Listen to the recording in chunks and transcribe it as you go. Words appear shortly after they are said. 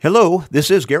Hello,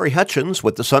 this is Gary Hutchins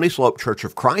with the Sunny Slope Church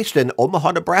of Christ in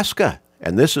Omaha, Nebraska,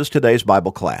 and this is today's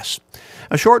Bible class.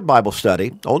 A short Bible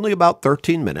study, only about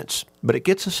 13 minutes, but it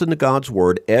gets us into God's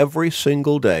Word every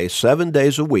single day, 7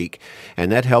 days a week,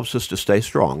 and that helps us to stay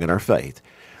strong in our faith,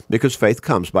 because faith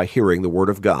comes by hearing the Word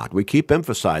of God. We keep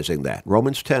emphasizing that,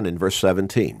 Romans 10 and verse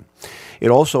 17. It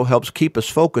also helps keep us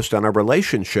focused on our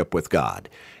relationship with God,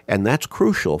 and that's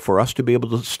crucial for us to be able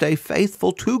to stay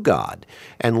faithful to God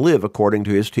and live according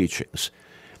to His teachings.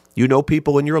 You know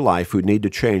people in your life who need to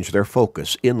change their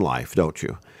focus in life, don't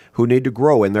you? Who need to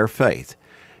grow in their faith.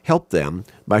 Help them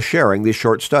by sharing these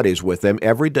short studies with them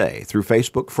every day through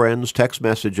Facebook friends, text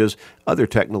messages, other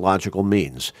technological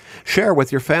means. Share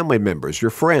with your family members,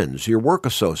 your friends, your work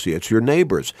associates, your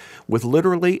neighbors, with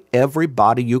literally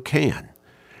everybody you can.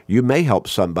 You may help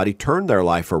somebody turn their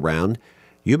life around.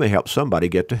 You may help somebody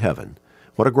get to heaven.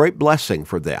 What a great blessing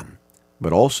for them,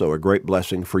 but also a great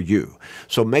blessing for you.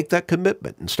 So make that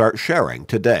commitment and start sharing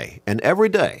today and every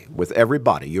day with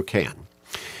everybody you can.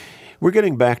 We're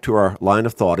getting back to our line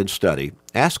of thought and study,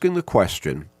 asking the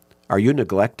question, are you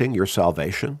neglecting your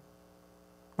salvation?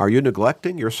 Are you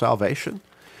neglecting your salvation?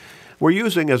 We're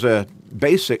using as a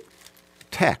basic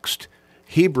text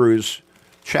Hebrews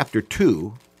chapter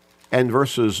 2 and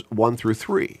verses 1 through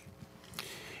 3.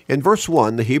 In verse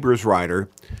 1, the Hebrews writer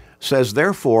says,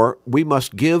 "Therefore we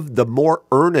must give the more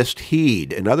earnest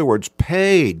heed," in other words,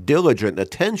 pay diligent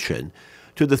attention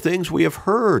to the things we have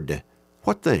heard.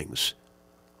 What things?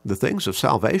 The things of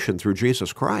salvation through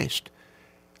Jesus Christ,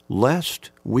 lest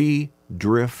we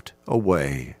drift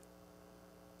away.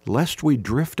 Lest we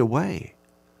drift away.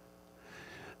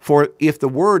 For if the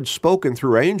word spoken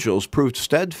through angels proved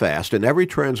steadfast, and every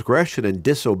transgression and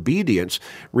disobedience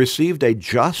received a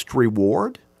just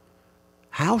reward,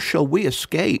 how shall we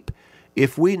escape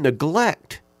if we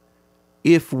neglect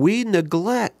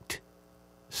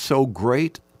so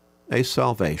great a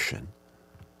salvation?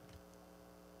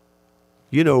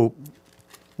 You know,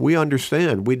 we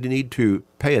understand we need to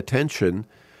pay attention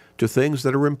to things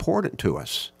that are important to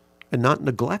us and not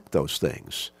neglect those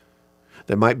things.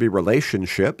 There might be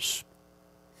relationships.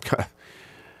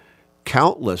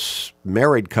 Countless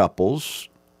married couples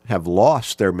have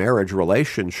lost their marriage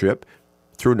relationship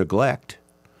through neglect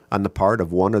on the part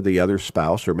of one or the other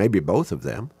spouse, or maybe both of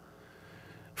them.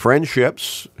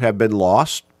 Friendships have been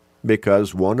lost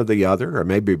because one or the other, or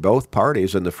maybe both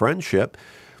parties in the friendship,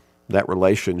 that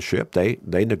relationship, they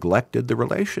neglected the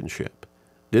relationship,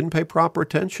 didn't pay proper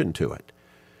attention to it.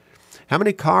 How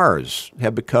many cars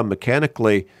have become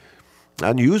mechanically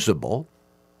unusable,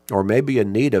 or maybe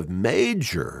in need of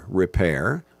major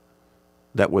repair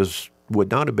that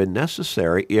would not have been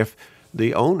necessary if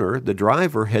the owner, the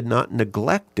driver, had not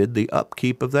neglected the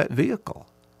upkeep of that vehicle?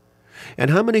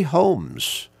 And how many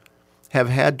homes have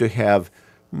had to have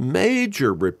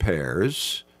major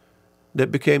repairs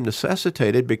that became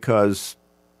necessitated because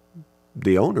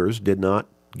the owners did not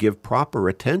give proper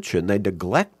attention? They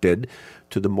neglected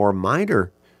to the more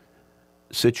minor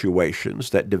situations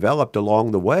that developed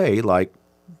along the way, like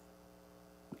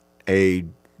a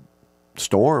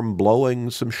storm blowing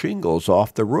some shingles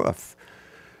off the roof.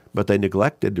 But they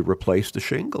neglected to replace the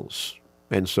shingles.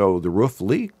 And so the roof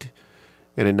leaked,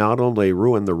 and it not only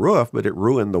ruined the roof, but it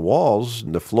ruined the walls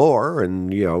and the floor,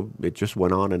 and, it just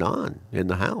went on in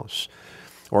the house.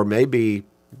 Or maybe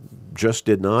just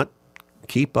did not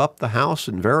keep up the house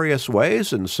in various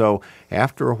ways, and so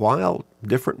after a while,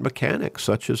 different mechanics,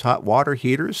 such as hot water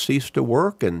heaters, ceased to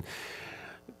work, and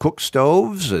cook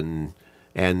stoves and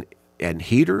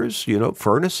heaters,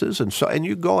 furnaces, and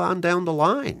you go on down the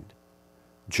line,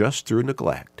 just through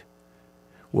neglect.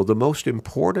 Well, the most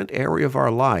important area of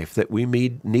our life that we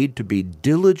need to be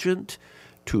diligent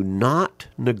to not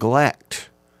neglect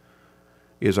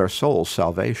is our soul's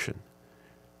salvation.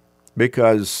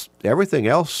 Because everything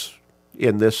else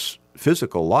in this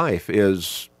physical life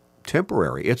is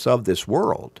temporary. It's of this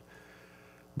world.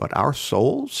 But our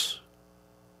souls,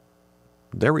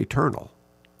 they're eternal.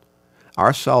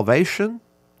 Our salvation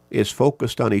is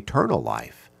focused on eternal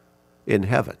life in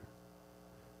heaven.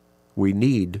 We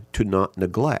need to not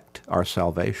neglect our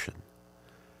salvation.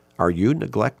 Are you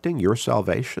neglecting your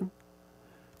salvation?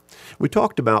 We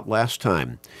talked about last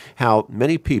time how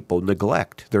many people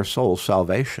neglect their soul's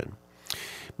salvation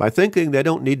by thinking they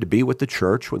don't need to be with the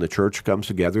church when the church comes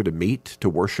together to meet, to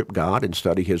worship God and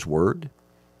study His Word.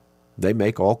 They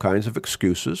make all kinds of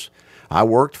excuses. I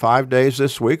worked 5 days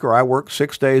this week, or I worked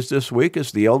 6 days this week.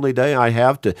 It's the only day I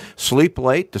have to sleep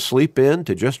late, to sleep in,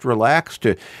 to just relax,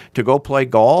 to go play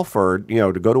golf, or,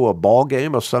 to go to a ball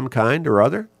game of some kind or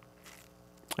other.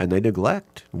 and they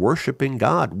neglect worshiping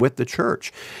God with the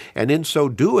church. And in so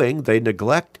doing, they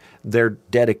neglect their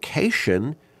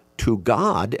dedication to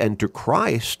God and to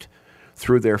Christ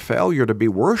through their failure to be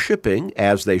worshiping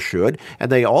as they should,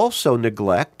 and they also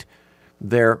neglect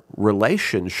their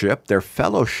relationship, their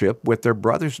fellowship with their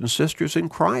brothers and sisters in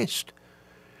Christ.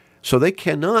 So they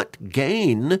cannot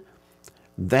gain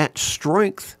that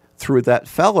strength through that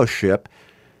fellowship,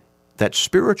 that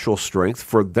spiritual strength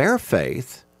for their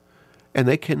faith, and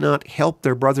they cannot help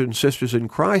their brothers and sisters in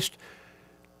Christ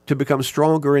to become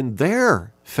stronger in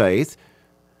their faith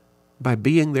by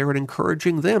being there and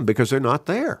encouraging them, because they're not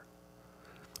there.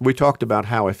 We talked about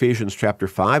how Ephesians chapter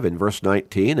 5 and verse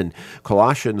 19 and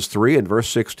Colossians 3 and verse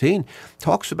 16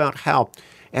 talks about how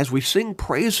as we sing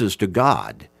praises to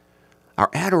God, our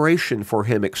adoration for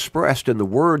Him expressed in the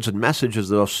words and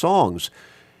messages of those songs,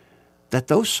 that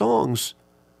those songs,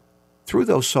 through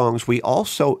those songs, we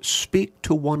also speak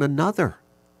to one another,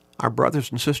 our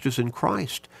brothers and sisters in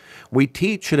Christ. We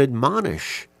teach and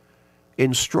admonish,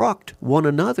 instruct one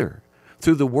another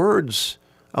through the words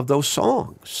of those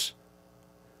songs.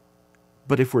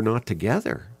 But if we're not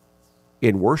together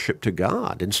in worship to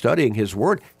God and studying His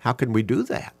Word, how can we do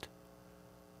that?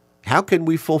 How can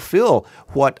we fulfill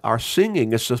what our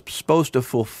singing is supposed to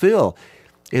fulfill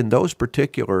in those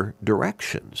particular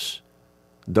directions?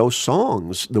 Those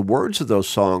songs, the words of those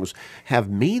songs have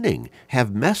meaning,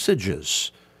 have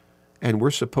messages, and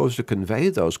we're supposed to convey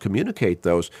those, communicate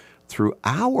those through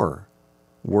our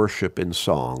worship and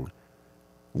song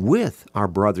with our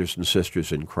brothers and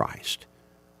sisters in Christ.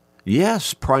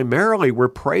 Yes, primarily we're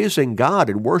praising God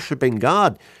and worshiping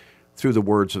God through the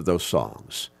words of those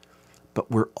songs, but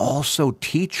we're also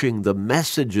teaching the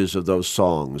messages of those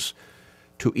songs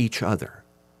to each other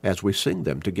as we sing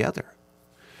them together.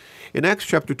 In Acts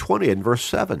chapter 20 and verse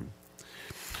 7,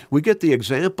 we get the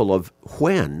example of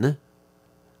when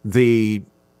the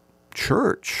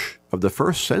church of the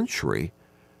first century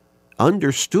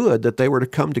understood that they were to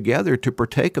come together to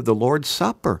partake of the Lord's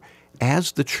Supper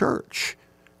as the church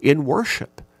in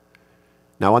worship.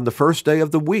 Now, on the first day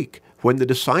of the week, when the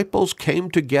disciples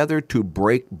came together to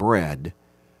break bread,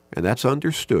 and that's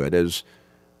understood as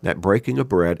that breaking of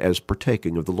bread as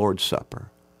partaking of the Lord's Supper,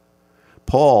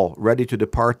 Paul, ready to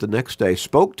depart the next day,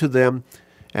 spoke to them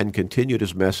and continued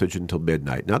his message until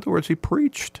midnight. In other words, he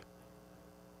preached.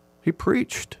 He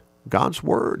preached God's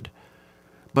word.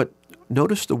 But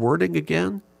notice the wording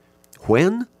again.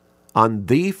 When? On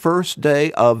the first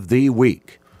day of the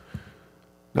week.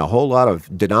 Now, a whole lot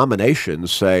of denominations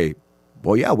say,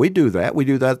 well, yeah, we do that. We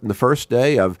do that in the first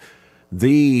day of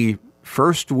the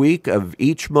first week of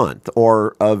each month,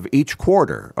 or of each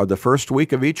quarter, or the first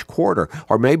week of each quarter,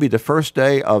 or maybe the first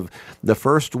day of the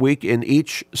first week in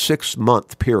each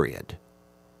 6-month period.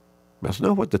 That's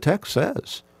not what the text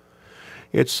says.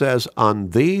 It says,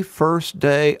 on the first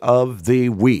day of the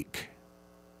week.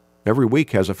 Every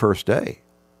week has a first day.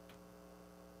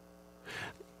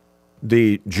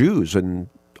 The Jews in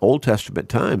Old Testament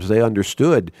times, they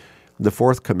understood the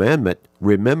fourth commandment,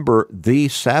 remember the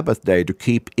Sabbath day to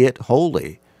keep it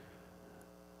holy.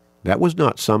 That was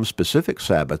not some specific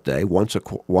Sabbath day, once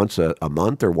a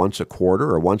month, or once a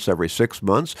quarter, or once every 6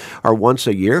 months, or once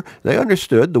a year. They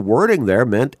understood the wording there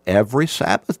meant every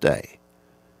Sabbath day.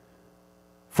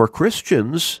 For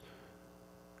Christians,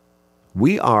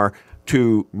 we are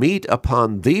to meet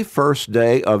upon the first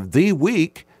day of the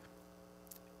week,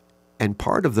 and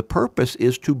part of the purpose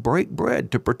is to break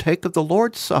bread, to partake of the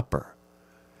Lord's Supper.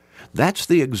 That's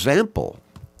the example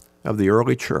of the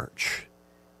early church.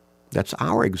 That's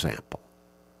our example.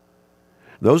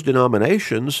 Those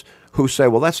denominations who say,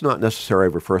 well, that's not necessary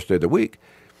every first day of the week,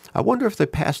 I wonder if they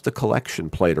pass the collection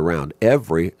plate around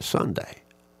every Sunday.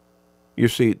 You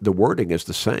see, the wording is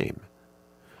the same.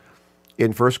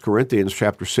 In 1 Corinthians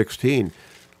chapter 16,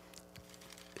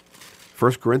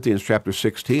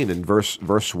 in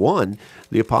verse 1,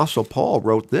 the Apostle Paul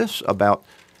wrote this about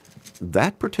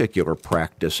that particular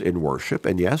practice in worship.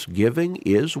 And yes, giving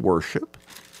is worship.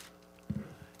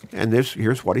 And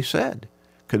here's what he said.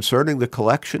 Concerning the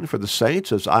collection for the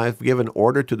saints, as I have given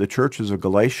order to the churches of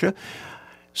Galatia,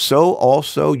 so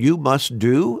also you must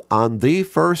do on the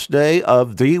first day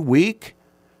of the week.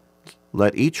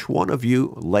 Let each one of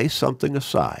you lay something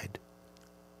aside.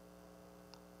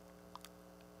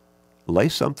 Lay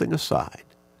something aside,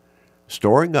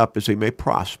 storing up as he may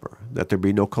prosper, that there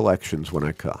be no collections when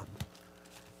I come.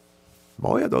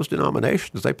 Oh yeah, those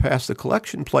denominations, they pass the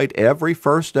collection plate every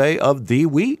first day of the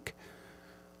week.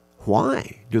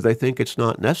 Why do they think it's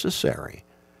not necessary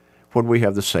when we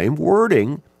have the same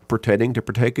wording pertaining to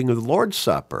partaking of the Lord's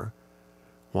Supper?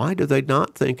 Why do they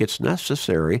not think it's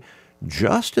necessary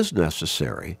just as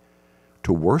necessary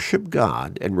to worship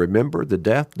God and remember the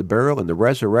death, the burial, and the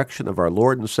resurrection of our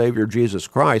Lord and Savior Jesus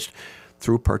Christ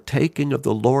through partaking of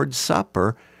the Lord's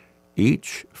Supper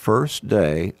each first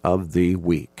day of the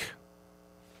week.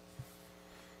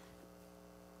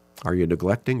 Are you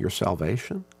neglecting your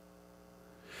salvation?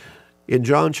 In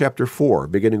John chapter 4,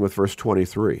 beginning with verse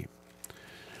 23,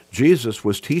 Jesus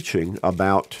was teaching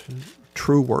about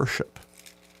true worship,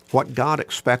 what God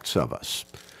expects of us.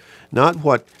 Not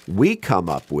what we come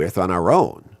up with on our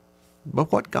own,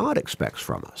 but what God expects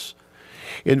from us.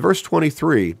 In verse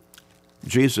 23,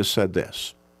 Jesus said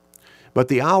this, "But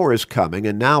the hour is coming,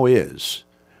 and now is,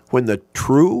 when the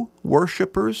true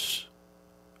worshipers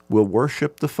will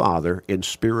worship the Father in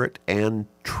spirit and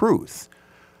truth,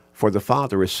 for the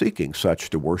Father is seeking such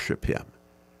to worship him."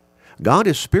 God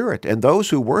is spirit, and those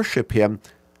who worship him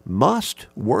must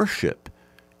worship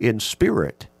in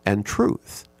spirit and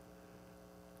truth.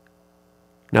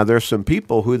 Now, there's some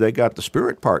people who they got the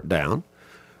spirit part down.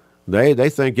 They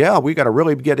think, yeah, we got to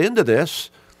really get into this,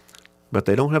 but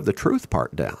they don't have the truth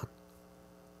part down.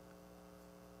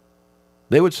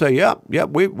 They would say, yeah,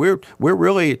 we're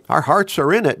really, our hearts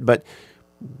are in it, but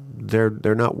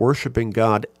they're not worshiping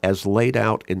God as laid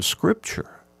out in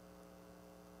Scripture.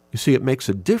 You see, it makes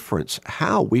a difference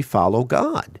how we follow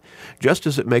God, just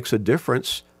as it makes a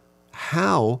difference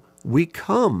how we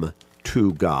come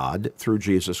to God through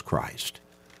Jesus Christ.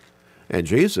 And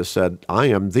Jesus said, "I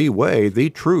am the way, the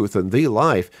truth, and the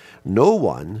life. No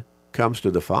one comes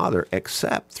to the Father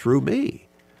except through me."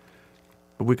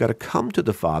 But we've got to come to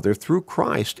the Father through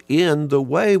Christ in the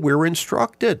way we're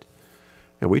instructed.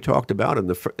 And we talked about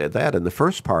that in the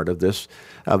first part of this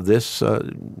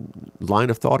line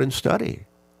of thought and study.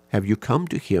 Have you come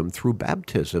to him through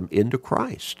baptism into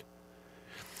Christ?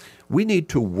 We need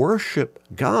to worship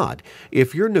God.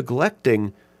 If you're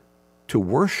neglecting to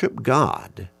worship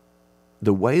God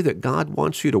the way that God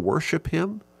wants you to worship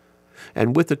him,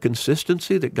 and with the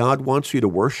consistency that God wants you to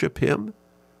worship him,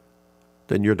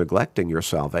 then you're neglecting your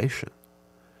salvation.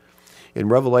 In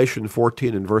Revelation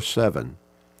 14 and verse 7,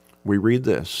 we read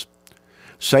this,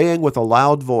 "Saying with a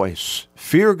loud voice,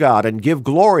 'Fear God and give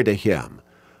glory to him,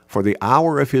 for the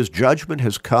hour of his judgment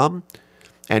has come,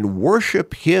 and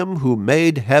worship him who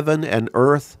made heaven and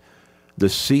earth, the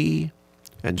sea,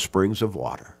 and springs of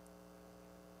water.'"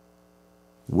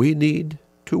 We need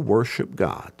to worship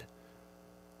God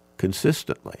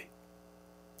consistently,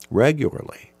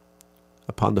 regularly,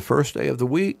 upon the first day of the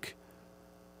week.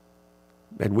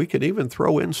 And we can even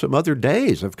throw in some other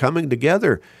days of coming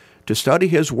together to study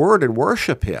his word and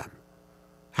worship him.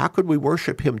 How could we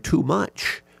worship him too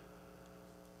much?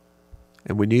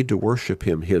 And we need to worship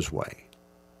him his way.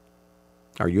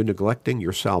 Are you neglecting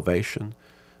your salvation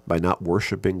by not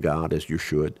worshiping God as you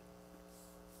should?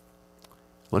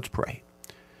 Let's pray.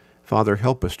 Father,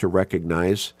 help us to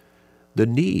recognize the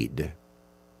need,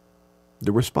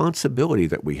 the responsibility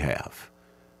that we have,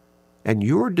 and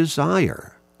your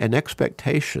desire and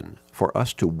expectation for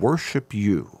us to worship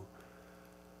you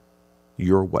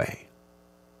your way.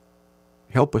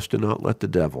 Help us to not let the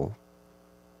devil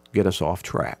get us off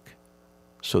track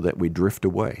so that we drift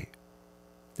away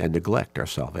and neglect our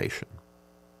salvation.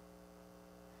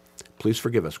 Please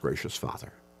forgive us, gracious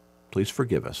Father. Please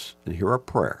forgive us and hear our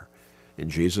prayer. In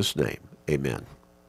Jesus' name, amen.